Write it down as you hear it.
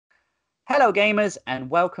Hello, gamers, and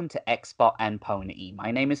welcome to Xbot and Pony.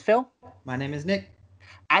 My name is Phil, My name is Nick.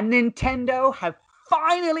 and Nintendo have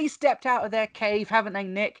finally stepped out of their cave, haven't they,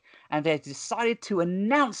 Nick? And they've decided to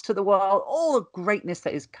announce to the world all the greatness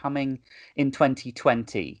that is coming in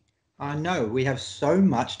 2020. I know we have so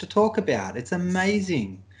much to talk about. It's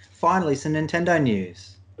amazing. Finally, some Nintendo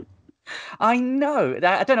news. I know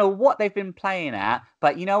that I don't know what they've been playing at,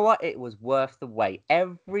 but you know what? It was worth the wait.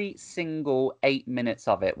 Every single 8 minutes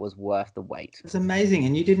of it was worth the wait. It's amazing.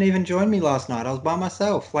 And you didn't even join me last night. I was by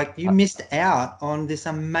myself. Like, you Uh, missed out on this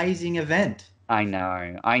amazing event. I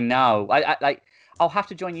know, I know. I'll have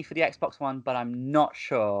to join you for the Xbox One, but I'm not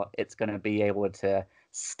sure it's going to be able to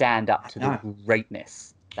stand up I to the know.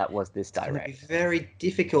 greatness that was this It's going to be direct. very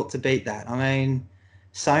difficult to beat that. I mean,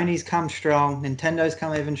 Sony's come strong. Nintendo's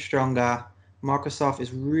come even stronger. Microsoft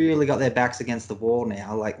has really got their backs against the wall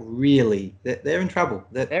now. Like, really. They're in trouble.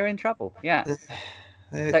 They're in trouble. Yeah.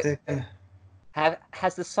 They're, So, they're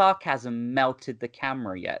has the sarcasm melted the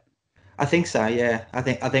camera yet? I think so. Yeah, I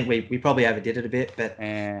think we probably overdid it a bit, but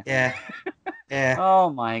Yeah. yeah, yeah. Oh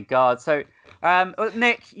my God. So, well,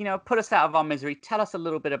 Nick, put us out of our misery. Tell us a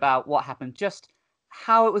little bit about what happened, just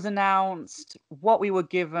how it was announced, what we were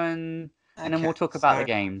given, and then Okay. we'll talk about the So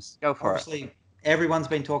games. Go for it. obviously everyone's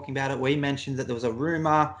been talking about it. We mentioned that there was a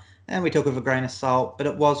rumor, and we took it with a grain of salt, but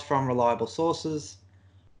it was from reliable sources.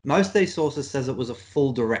 Most of these sources says it was a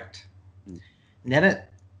full direct. Mm. And then it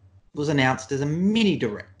was announced as a mini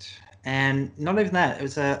direct, and not even that. It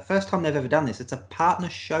was the first time they've ever done this. It's a partner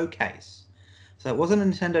showcase. So it wasn't a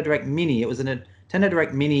Nintendo Direct Mini. It was a Nintendo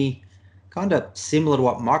Direct Mini, kind of similar to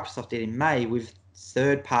what Microsoft did in May, with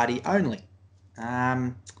third party only.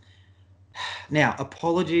 Um, Now,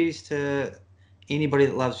 apologies to anybody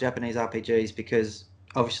that loves Japanese RPGs, because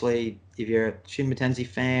obviously, if you're a Shin Metenzi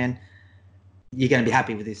fan, you're going to be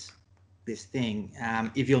happy with this thing.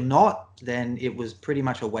 If you're not, then it was pretty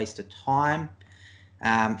much a waste of time.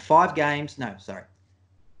 5 games, no, sorry,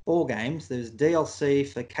 4 games. There's DLC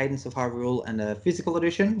for Cadence of Hyrule and a physical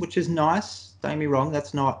edition, which is nice. Don't get me wrong,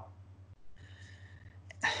 that's not,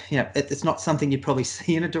 it's not something you'd probably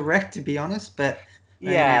see in a direct, to be honest. But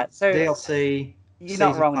they Yeah. announced So DLC, you're not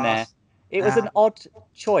season wrong there. pass. It was Um, an odd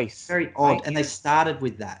choice, Very odd, right? and they started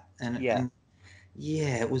with that, and Yeah. and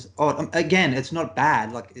yeah, it was odd. Again, it's not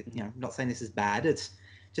bad. Like, I'm not saying this is bad. It's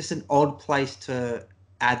just an odd place to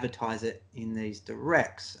advertise it in these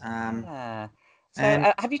directs. Yeah. So,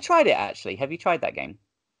 And have you tried it actually? Have you tried that game?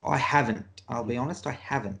 I haven't. I'll Mm. be honest, I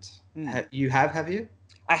haven't. Mm. You have you?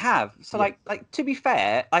 I have. So, Yeah. like to be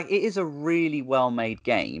fair, like it is a really well-made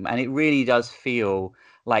game, and it really does feel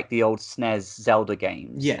like the old SNES Zelda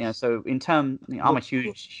games. Yes. So in term, I'm a Looks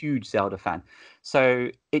good. huge Zelda fan.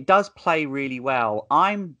 So it does play really well.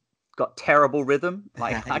 I'm got terrible rhythm.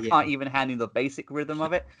 Like I Yeah. can't even handle the basic rhythm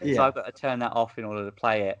of it. So Yeah. I've got to turn that off in order to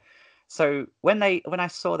play it. So when I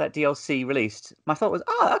saw that DLC released, my thought was,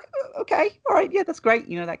 oh, okay, all right, yeah, that's great.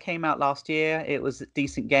 That came out last year. It was a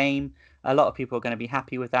decent game. A lot of people are going to be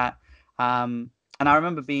happy with that. And I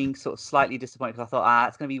remember being sort of slightly disappointed because I thought,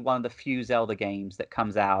 it's going to be one of the few Zelda games that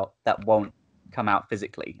comes out that won't come out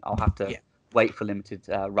physically. I'll have to Yeah. wait for limited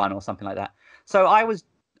run or something like that. So I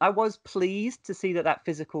was pleased to see that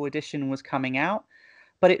physical edition was coming out,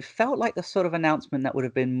 but it felt like the sort of announcement that would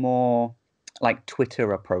have been more like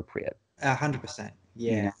Twitter appropriate. 100%.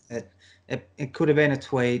 You Yeah. know, It could have been a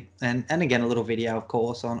tweet, and again a little video, of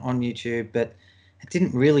course, on YouTube, but it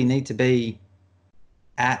didn't really need to be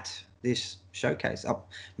at this showcase.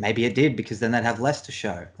 Maybe it did, because then they'd have less to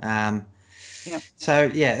show. you know. So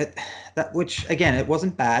yeah, that, which again, it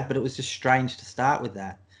wasn't bad, but it was just strange to start with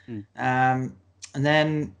that. Mm. And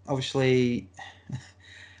then obviously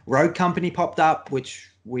Rogue Company popped up, which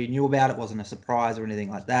we knew about. It wasn't a surprise or anything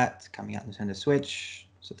like that. It's coming out on Nintendo Switch.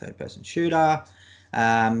 It's a third-person shooter.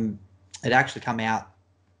 It actually come out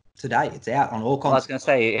today. It's out on all Well, I was consoles. going to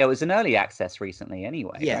say it was an early access recently,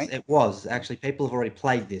 anyway, Yes, right? it was. Actually, people have already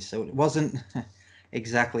played this, so it wasn't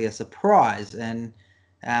exactly a surprise. And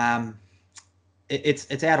um,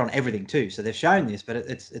 it's out on everything too. So they've shown this, but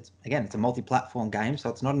it's again, it's a multi-platform game, so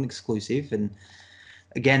it's not an exclusive. And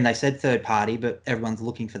again, they said third party, but everyone's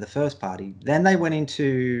looking for the first party. Then they went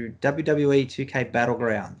into WWE 2K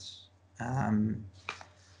Battlegrounds. Um,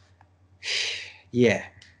 yeah.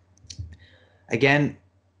 Again,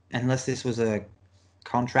 unless this was a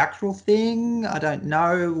contractual thing, I don't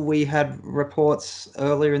know. We had reports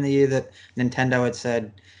earlier in the year that Nintendo had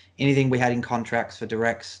said anything we had in contracts for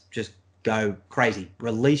directs, just go crazy,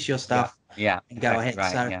 release your Yeah, stuff yeah, and go exactly ahead.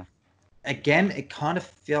 right. So Yeah. again, it kind of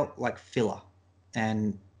felt like filler.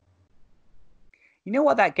 And You know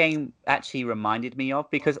what that game actually reminded me of?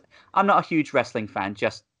 Because I'm not a huge wrestling fan,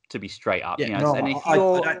 just to be straight up. Yeah, You know, no, and if I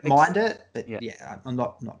you're don't mind it, but yeah. yeah, I'm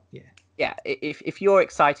not, yeah. Yeah, if you're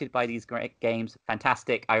excited by these great games,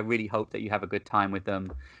 fantastic. I really hope that you have a good time with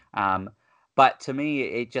them. But to me,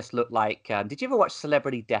 it just looked like. Did you ever watch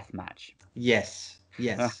Celebrity Deathmatch? Yes,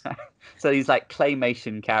 yes. So these like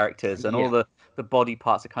claymation characters, and all Yeah, the body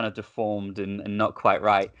parts are kind of deformed and not quite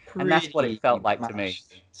right, and that's what it pretty felt like to me. much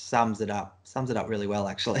sums it up. Sums it up really well,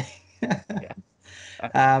 actually. Yeah.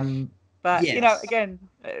 um, But yes. again,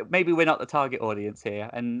 maybe we're not the target audience here,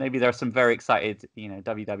 and maybe there are some very excited,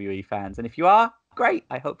 WWE fans. And if you are, great.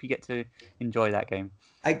 I hope you get to enjoy that game.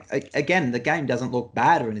 Again, the game doesn't look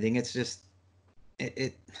bad or anything. It's just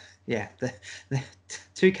it yeah, the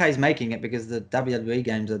 2K's making it because the WWE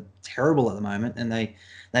games are terrible at the moment, and they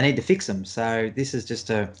need to fix them. So this is just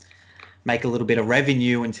to make a little bit of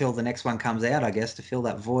revenue until the next one comes out, I guess, to fill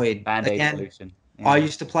that void. Band-Aid Again, solution. I Yeah.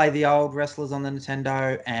 used to play the old wrestlers on the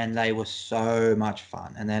Nintendo, and they were so much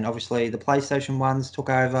fun. And then obviously the PlayStation ones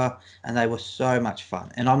took over, and they were so much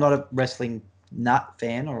fun. And I'm not a wrestling nut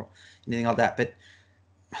fan or anything like that, but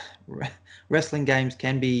wrestling games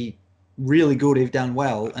can be really good if done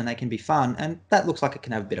well, and they can be fun, and that looks like it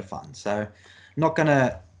can have a bit of fun. So, not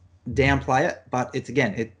gonna downplay it, but it's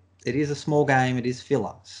again, it is a small game, it is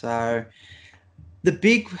filler. So the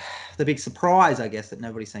big surprise, I guess, that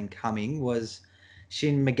nobody's seen coming was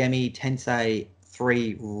Shin Megami Tensei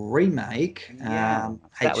 3 remake, Yeah.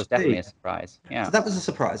 That was HD. definitely a surprise. So Yeah. that was a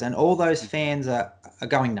surprise, and all those fans are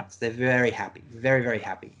going nuts. They're very happy, very very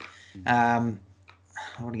happy. Um,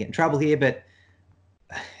 I don't want to get in trouble here, but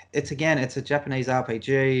it's a Japanese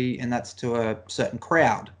RPG, and that's to a certain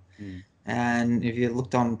crowd. Mm. And if you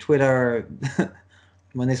looked on Twitter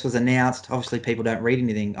when this was announced, obviously people don't read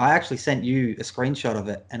anything. I actually sent you a screenshot of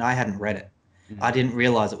it, and I hadn't read it. Mm. I didn't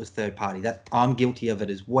realize it was third party. That I'm guilty of it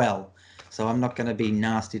as well. So I'm not going to be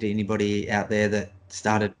nasty to anybody out there that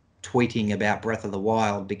started tweeting about Breath of the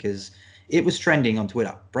Wild, because it was trending on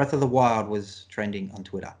Twitter. Breath of the Wild was trending on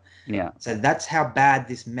Twitter. Yeah. So that's how bad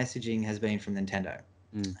this messaging has been from Nintendo.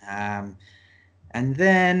 Mm. And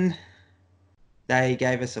then they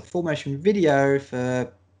gave us a full motion video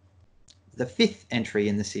for the fifth entry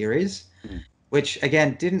in the series, Mm. which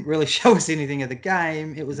again didn't really show us anything of the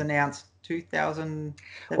game. It was announced 2017.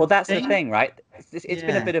 Well, that's the thing, right? It's been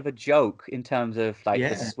a Yeah, bit of a joke in terms of like the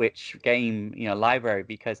yeah. Switch game, library,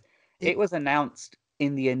 because it It, was announced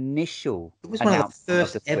in the initial it was one of the announcement of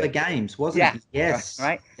first the ever Switch. games, wasn't Yeah, it? Yes,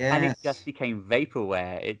 right. And it just yes. became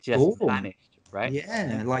vaporware. It just Boom. vanished, right? Yeah,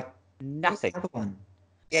 And like what was nothing. the other one?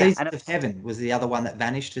 Yeah, Seasons of Heaven was the other one that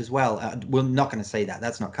vanished as well. We're not going to see that.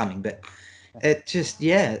 That's not coming. But yeah, it just,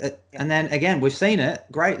 yeah. yeah. And then again, we've seen it.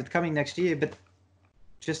 Great, it's coming next year. But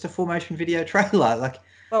just a full motion video trailer. Like,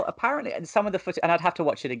 Well, apparently, and some of the footage, and I'd have to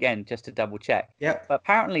watch it again just to double check. yep. But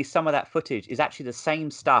apparently, some of that footage is actually the same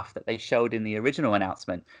stuff that they showed in the original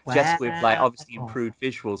announcement, just with like Wow. obviously improved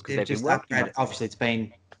visuals because They've they've been just working on upgraded. it. Obviously, it's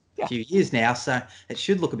been a Yeah, few years now, so it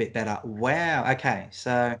should look a bit better. Wow. Okay.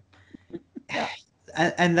 So, yeah,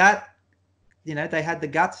 and that, they had the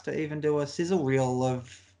guts to even do a sizzle reel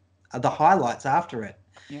of the highlights after it.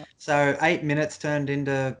 yeah, So 8 minutes turned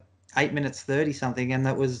into 8 minutes 30 something, and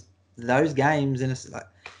that was those games like,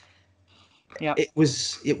 yeah. it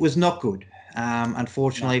was not good. No,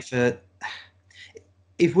 Unfortunately, for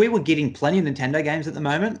if we were getting plenty of Nintendo games at the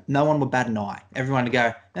moment, no one would bat an eye. Everyone would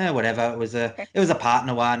go, whatever. It was a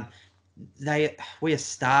partner one. We are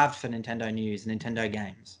starved for Nintendo news, Nintendo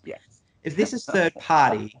games. yes. If this is third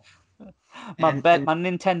party and My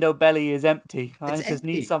Nintendo belly is empty. I it's just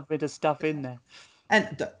need empty, something to stuff in there.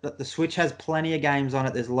 and the Switch has plenty of games on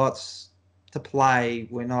it. There's lots to play.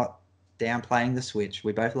 We're not downplaying the Switch.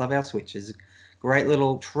 We both love our Switches. Great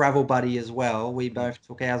little travel buddy as well. We Mm. both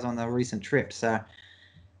took ours on the recent trip. So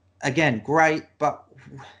again, great, but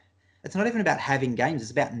it's not even about having games.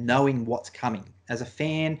 It's about knowing what's coming. As a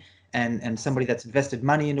fan and somebody that's invested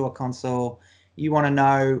money into a console, you want to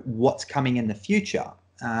know what's coming in the future.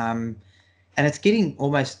 And it's getting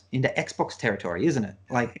almost into Xbox territory, isn't it?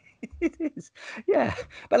 Like, It is, yeah.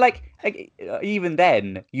 But like even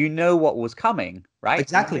then, you know what was coming, right?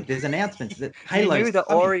 exactly. There's announcements that You knew Halo's that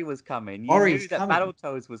coming, Ori was coming. You knew Ori's that coming,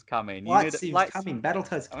 Battletoads was coming. You knew Flight that Sim's Flight coming, Sim was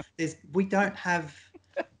Battletoads. coming. We don't have.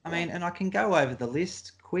 I mean, and I can go over the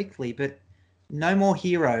list quickly, but No More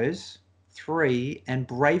Heroes 3 and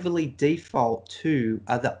Bravely Default 2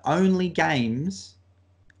 are the only games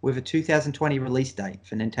with a 2020 release date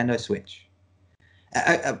for Nintendo Switch.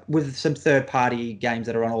 With some third-party games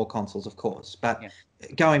that are on all consoles, of course, but Yeah.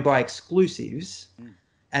 going by exclusives, Mm.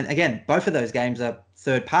 and again, both of those games are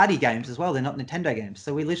third-party games as well. They're not Nintendo games,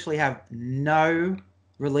 so we literally have no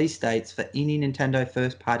release dates for any Nintendo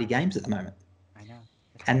first-party games at the moment. I know.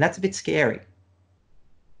 and that's a bit scary.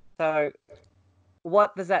 So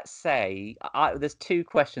what does that say? There's two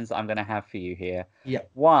questions that I'm going to have for you here. Yep.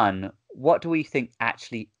 One, what do we think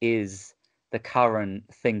actually is the current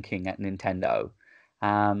thinking at Nintendo?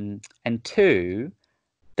 And two,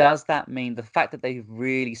 does that mean the fact that they've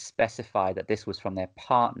really specified that this was from their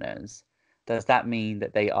partners, does that mean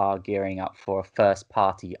that they are gearing up for a first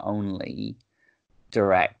party only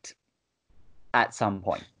direct at some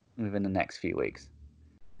point within the next few weeks?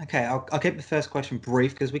 Okay, I'll keep the first question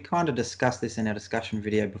brief because we kind of discussed this in our discussion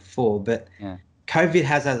video before, but Yeah. COVID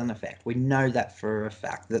has an effect. We know that for a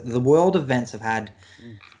fact. That the world events have had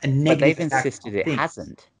a But negative they've effect insisted on it things.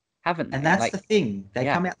 hasn't, haven't And they? that's Like, the thing. They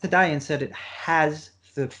yeah, come out today and said it has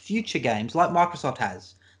for future games, like Microsoft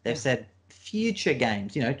has. They've said future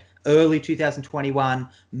games, early 2021,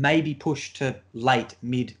 maybe pushed to late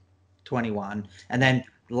mid 21, and then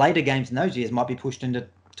later games in those years might be pushed into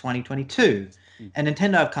 2022. And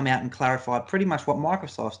Nintendo have come out and clarified pretty much what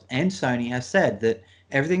Microsoft and Sony has said, that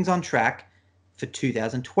everything's on track for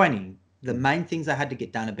 2020. The main things that had to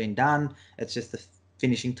get done have been done. It's just the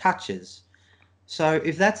finishing touches. So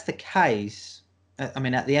if that's the case, I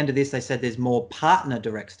mean, at the end of this, they said there's more partner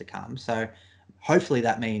directs to come. So hopefully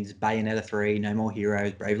that means Bayonetta 3, No More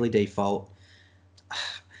Heroes, Bravely Default.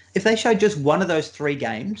 If they showed just one of those three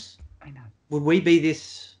games, I know. would we be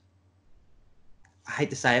this... I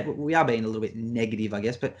hate to say it, but we are being a little bit negative, I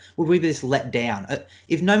guess, but would we be this let down?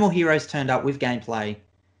 If No More Heroes turned up with gameplay,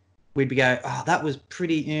 we'd be go, oh, that was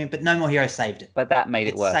pretty... but No More Heroes saved it. But that made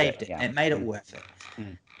it worth saved it. Yeah. It made it worth it.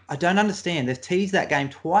 Mm. I don't understand. They've teased that game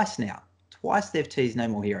twice now. Twice they've teased No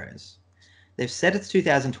More Heroes. They've said it's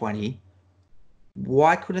 2020.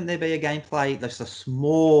 Why couldn't there be a gameplay, just a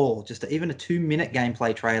small, even a 2-minute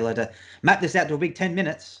gameplay trailer to map this out to a big 10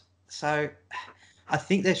 minutes? So I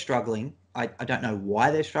think they're struggling. I don't know why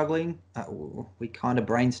they're struggling. We kind of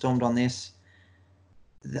brainstormed on this.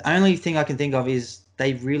 The only thing I can think of is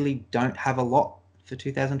they really don't have a lot for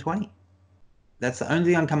 2020. That's the only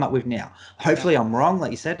thing I can come up with now. Hopefully I'm wrong,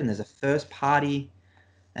 like you said, and there's a first party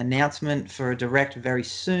announcement for a direct very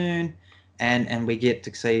soon, and we get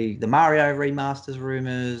to see the Mario remasters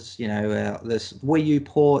rumors, there's Wii U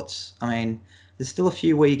ports. I mean, there's still a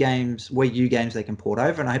few Wii U games they can port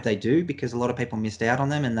over, and I hope they do, because a lot of people missed out on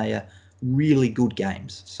them, and they are really good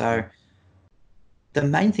games. So the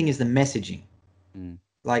main thing is the messaging.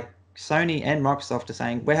 Like, Sony and Microsoft are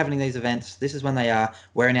saying, we're having these events, this is when they are,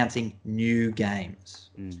 we're announcing new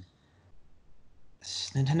games.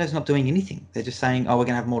 Nintendo's not doing anything. They're just saying, oh, we're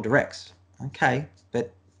going to have more directs. Okay,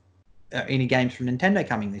 but any games from Nintendo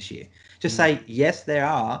coming this year? Just say, yes, there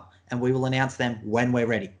are, and we will announce them when we're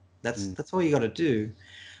ready. That's all you got to do.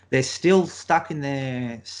 They're still stuck in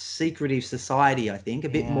their secretive society, I think, a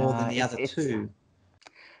bit more than the other two.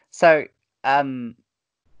 So,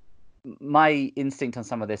 my instinct on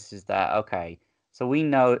some of this is that, okay, so we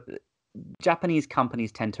know Japanese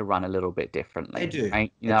companies tend to run a little bit differently. They do.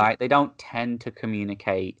 Right? They don't tend to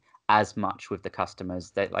communicate as much with the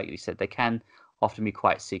customers. That, like you said, they can often be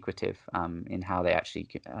quite secretive in how they actually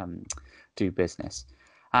do business.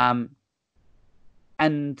 And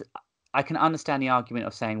I can understand the argument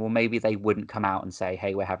of saying, well, maybe they wouldn't come out and say,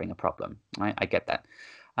 hey, we're having a problem. Right? I get that.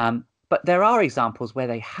 But there are examples where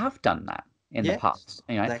they have done that in the past.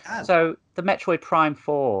 They have. So the Metroid Prime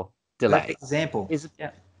 4 delay is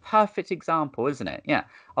a perfect example, isn't it? Yeah,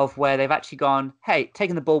 of where they've actually gone, hey,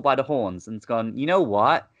 taken the bull by the horns, and it's gone, you know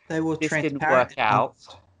what? This didn't work out.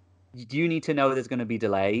 You need to know there's going to be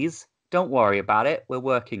delays. Don't worry about it. We're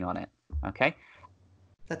working on it. Okay?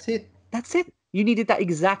 That's it. You needed that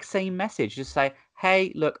exact same message. Just say,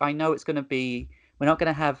 hey, look, I know it's going to be... We're not going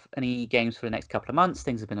to have any games for the next couple of months.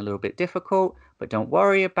 Things have been a little bit difficult, but don't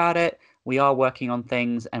worry about it. We are working on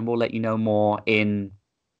things, and we'll let you know more in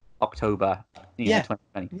October,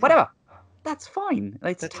 2020. Whatever. That's fine.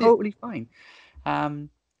 That's totally fine.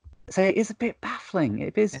 So it is a bit baffling.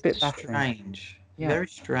 It is a bit baffling. Strange. Yeah. Very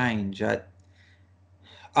strange. I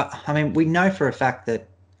mean, we know for a fact that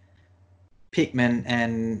Pikmin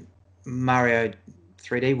and Mario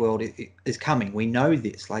 3D World is coming. We know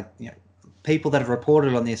this. Like, people that have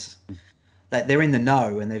reported on this, that they're in the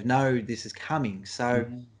know, and they know this is coming. So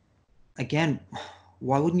again,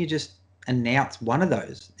 why wouldn't you just announce one of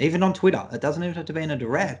those, even on Twitter? It doesn't even have to be in a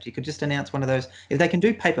direct. You could just announce one of those. If they can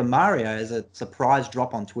do Paper Mario as a surprise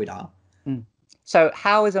drop on Twitter. So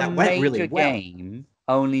how is a major game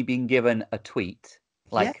only being given a tweet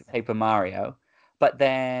like Paper Mario, but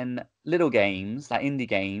then little games, like indie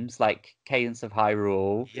games like Cadence of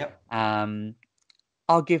Hyrule,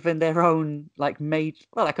 are given their own like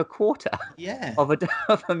a quarter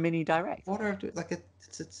of a mini direct? Quarter of, like,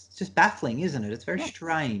 it's just baffling, isn't it? It's very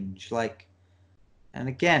strange. Like, and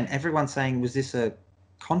again, everyone's saying, was this a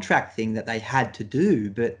contract thing that they had to do?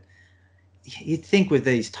 But you'd think with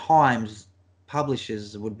these times,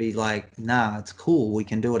 publishers would be like, nah, it's cool, we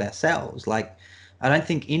can do it ourselves. Like, I don't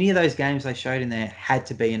think any of those games they showed in there had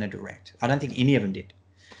to be in a direct. I don't think any of them did.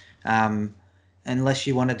 Unless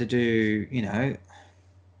you wanted to do, you know,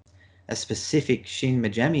 a specific Shin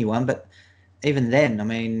Megami one. But even then, I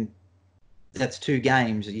mean, that's 2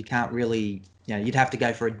 games that you can't really, you know, you'd have to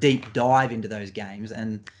go for a deep dive into those games,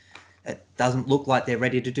 and it doesn't look like they're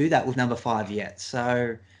ready to do that with number 5 yet.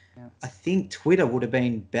 So I think Twitter would have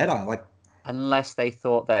been better. Like, unless they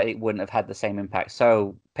thought that it wouldn't have had the same impact.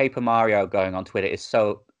 So Paper Mario going on Twitter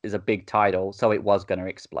is a big title, so it was going to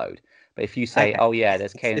explode. But if you say, okay, oh yeah,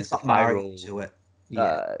 there's it's Cadence of got Mario Hyrule to it.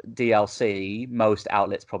 Yeah, DLC, most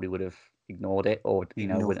outlets probably would have ignored it, or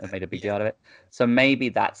ignore wouldn't have that. made a big deal Yeah, out of it. So maybe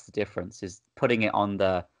that's the difference: is putting it on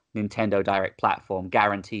the Nintendo Direct platform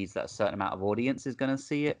guarantees that a certain amount of audience is going to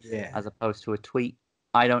see it, yeah. as opposed to a tweet.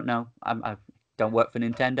 I don't know. I don't work for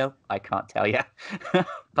Nintendo. I can't tell you,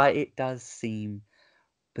 but it does seem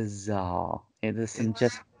bizarre. There's some It's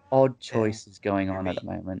just odd yeah, choices going on at very the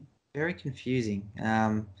moment. very confusing.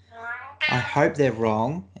 I hope they're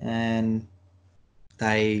wrong and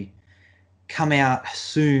they come out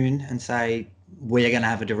soon and say we're going to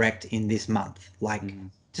have a direct in this month. Like,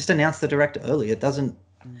 Mm. just announce the direct early. It doesn't.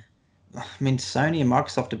 Mm. I mean, Sony and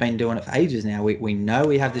Microsoft have been doing it for ages now. We know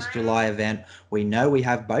we have this July event. We know we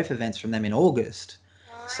have both events from them in August.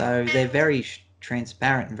 So they're very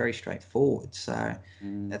transparent and very straightforward. So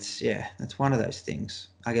Mm. that's one of those things.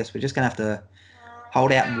 I guess we're just going to have to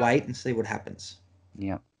hold out and wait and see what happens.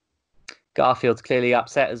 Yeah. Garfield's clearly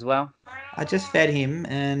upset as well. I just fed him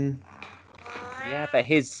and Yeah, but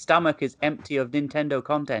his stomach is empty of Nintendo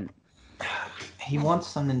content. he wants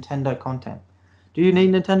some Nintendo content. Do you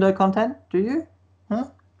need Nintendo content? Do you? Huh?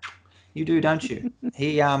 You do, don't you?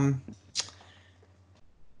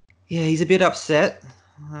 Yeah, he's a bit upset.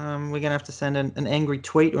 We're gonna have to send an angry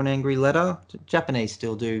tweet or an angry letter. Japanese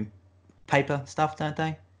still do paper stuff, don't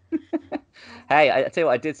they? Hey, I tell you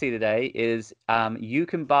what I did see today is you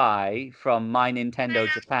can buy from My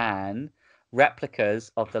Nintendo Japan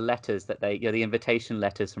replicas of the letters that the invitation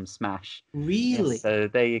letters from Smash. Yes, Really? so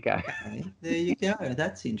there you go. Okay, there you go.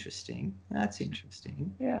 That's interesting. That's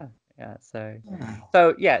interesting. Yeah, yeah. So, Oh.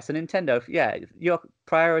 so yeah, so Nintendo, yeah, you're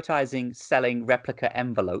prioritizing selling replica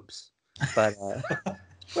envelopes, but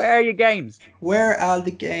where are your games? Where are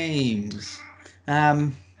the games?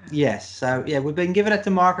 Yes. So yeah, we've been giving it to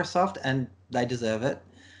Microsoft, and they deserve it.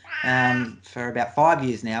 For about 5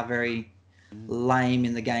 years now, very Mm. lame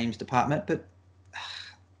in the games department. But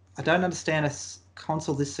I don't understand a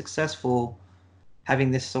console this successful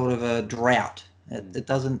having this sort of a drought. It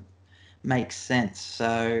doesn't make sense.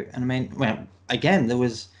 So, and I mean, well, again, there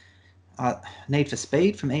was Need for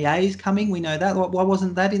Speed from EA's coming. We know that. Why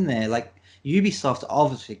wasn't that in there? Like, Ubisoft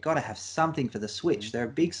obviously got to have something for the Switch. They're a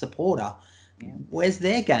big supporter. Yeah, Where's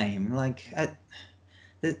their game? Like, yeah,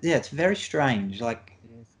 it's very strange. Like,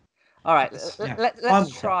 it is. All right, time let's will tell.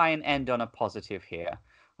 try and end on a positive here.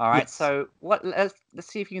 All right, Yes. so let's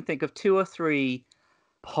see if you can think of 2 or 3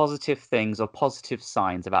 positive things or positive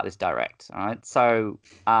signs about this direct. All right. So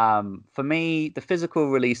for me, the physical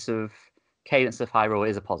release of Cadence of Hyrule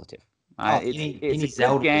is a positive. Oh, you It's a need good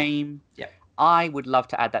Zelda. game. Yeah. I would love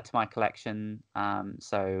to add that to my collection.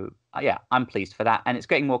 So yeah, I'm pleased for that, and it's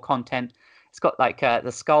getting more content. It's got like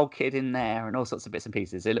the Skull Kid in there and all sorts of bits and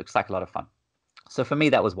pieces. It looks like a lot of fun. So for me,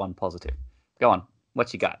 that was one positive. Go on.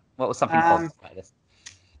 What you got? What was something Um, positive about this?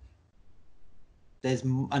 there's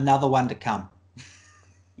another one to come.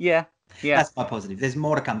 Yeah. Yeah. That's my positive. There's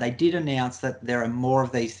more to come. They did announce that there are more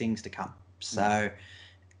of these things to come. Mm, So,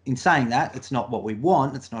 in saying that, it's not what we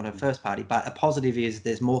want. It's not a first party, but a positive is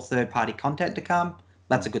there's more third party content to come.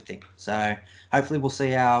 That's a mm, good thing. So hopefully we'll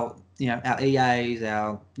see our EAs,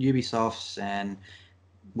 our Ubisofts, and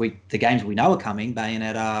the games we know are coming.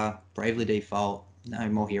 Bayonetta, Bravely Default, No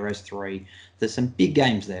More Heroes 3. There's some big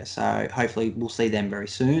games there. So hopefully we'll see them very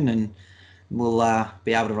soon, and we'll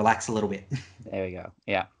be able to relax a little bit. there we go.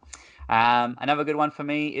 Yeah. Another good one for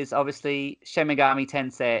me is obviously Shin Megami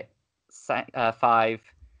Tensei 5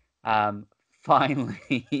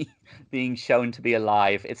 finally being shown to be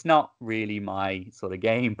alive. It's not really my sort of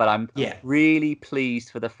game, but I'm Yeah. really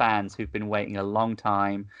pleased for the fans who've been waiting a long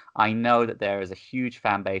time. I know that there is a huge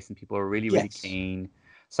fan base and people are really, really Yes. keen.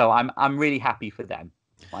 So I'm really happy for them.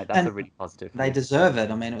 Like that's a And really positive for they me. deserve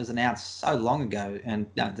it. I mean, it was announced so long ago, and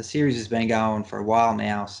the series has been going for a while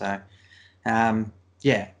now. So,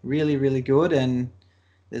 yeah, really, really good. And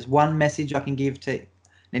there's one message I can give to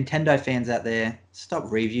Nintendo fans out there, stop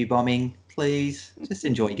review bombing, please. Just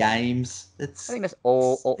enjoy games. I It's think that's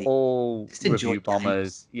all just enjoy review games.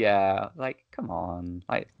 bombers. Yeah, like come on,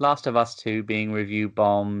 like Last of Us 2 being review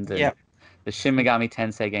bombed and Yeah. the Shin Megami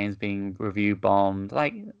Tensei games being review bombed.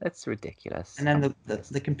 Like that's ridiculous. And then Come on,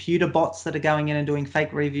 the computer bots that are going in and doing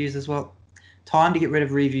fake reviews as well. Time to get rid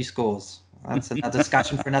of review scores. That's another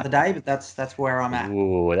discussion for another day, but that's where I'm at.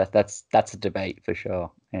 Ooh, that's a debate for sure.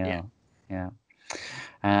 Yeah. Yeah,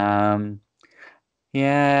 yeah. Um,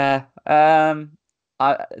 yeah.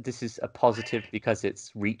 This is a positive because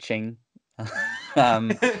it's reaching.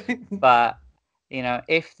 Um, but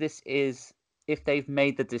if they've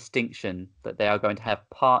made the distinction that they are going to have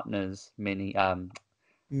partners Minis.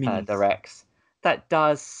 directs, that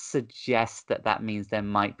does suggest that means there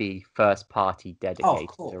might be first party Oh, of dedicated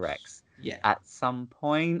course. directs Yeah. at some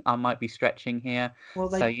point. I might be stretching here, Well,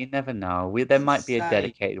 so they you never know. There did might be a say.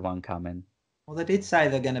 dedicated one coming. Well, they did say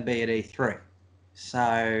they're going to be at E3.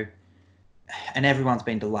 So, and everyone's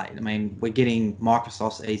been delayed. I mean, we're getting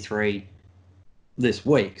Microsoft's E3 this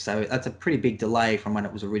week, so that's a pretty big delay from when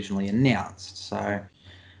it was originally announced. So,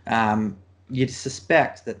 you'd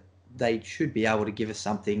suspect that they should be able to give us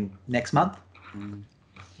something next month. Mm.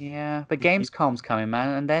 Yeah, but Gamescom's coming, man,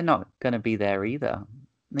 and they're not going to be there either.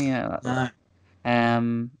 Yeah. No.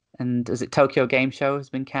 And is it Tokyo Game Show has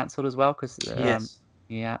been cancelled as well? Because Yes.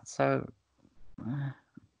 yeah, so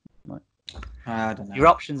I don't your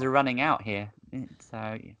know. options are running out here.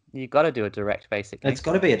 So you got to do a direct, basically. It's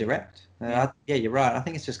got to be a direct. Yeah. Yeah, you're right. I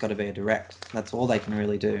think it's just got to be a direct. That's all they can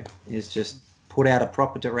really do is just put out a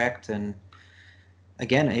proper direct. And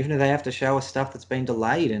again, even if they have to show us stuff that's been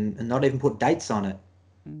delayed and not even put dates on it,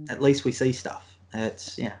 at least we see stuff.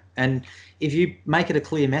 It's yeah. And if you make it a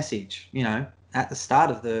clear message, at the start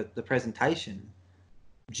of the presentation,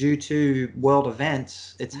 due to world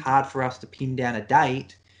events, it's hard for us to pin down a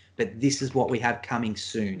date, but this is what we have coming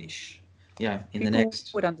soonish. In the People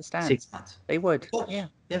next would understand. 6 months. They would. Of course. Yeah.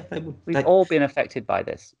 Yeah, they would. We've all been affected by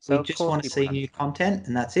this, We so of just course want to people see would new understand. content,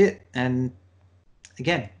 and that's it. And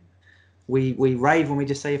again, we rave when we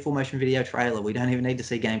just see a full motion video trailer. We don't even need to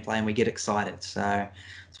see gameplay, and we get excited. So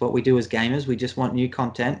it's what we do as gamers. We just want new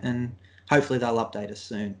content, and hopefully they'll update us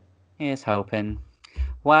soon. Here's hoping.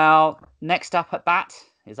 Well, next up at bat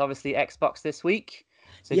is obviously Xbox this week.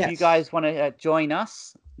 So if you Yes, guys want to join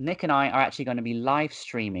us, Nick and I are actually going to be live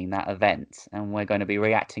streaming that event, and we're going to be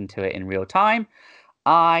reacting to it in real time.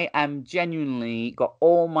 I am genuinely got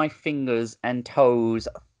all my fingers and toes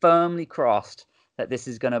firmly crossed that this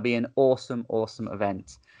is going to be an awesome, awesome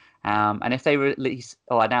event. And if they release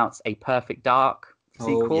or announce a Perfect Dark oh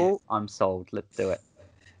yeah, sequel, I'm sold. Let's do it.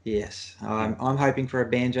 yes. Yeah. I'm hoping for a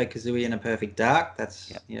Banjo Kazooie and a Perfect Dark.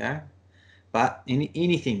 That's Yep. But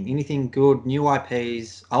anything good, new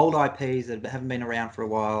IPs, old IPs that haven't been around for a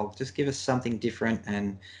while, just give us something different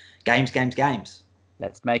and games.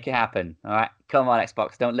 Let's make it happen. All right. Come on,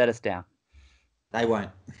 Xbox. Don't let us down. They won't.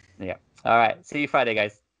 Yeah. All right. See you Friday,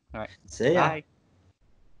 guys. All right. See ya. Bye.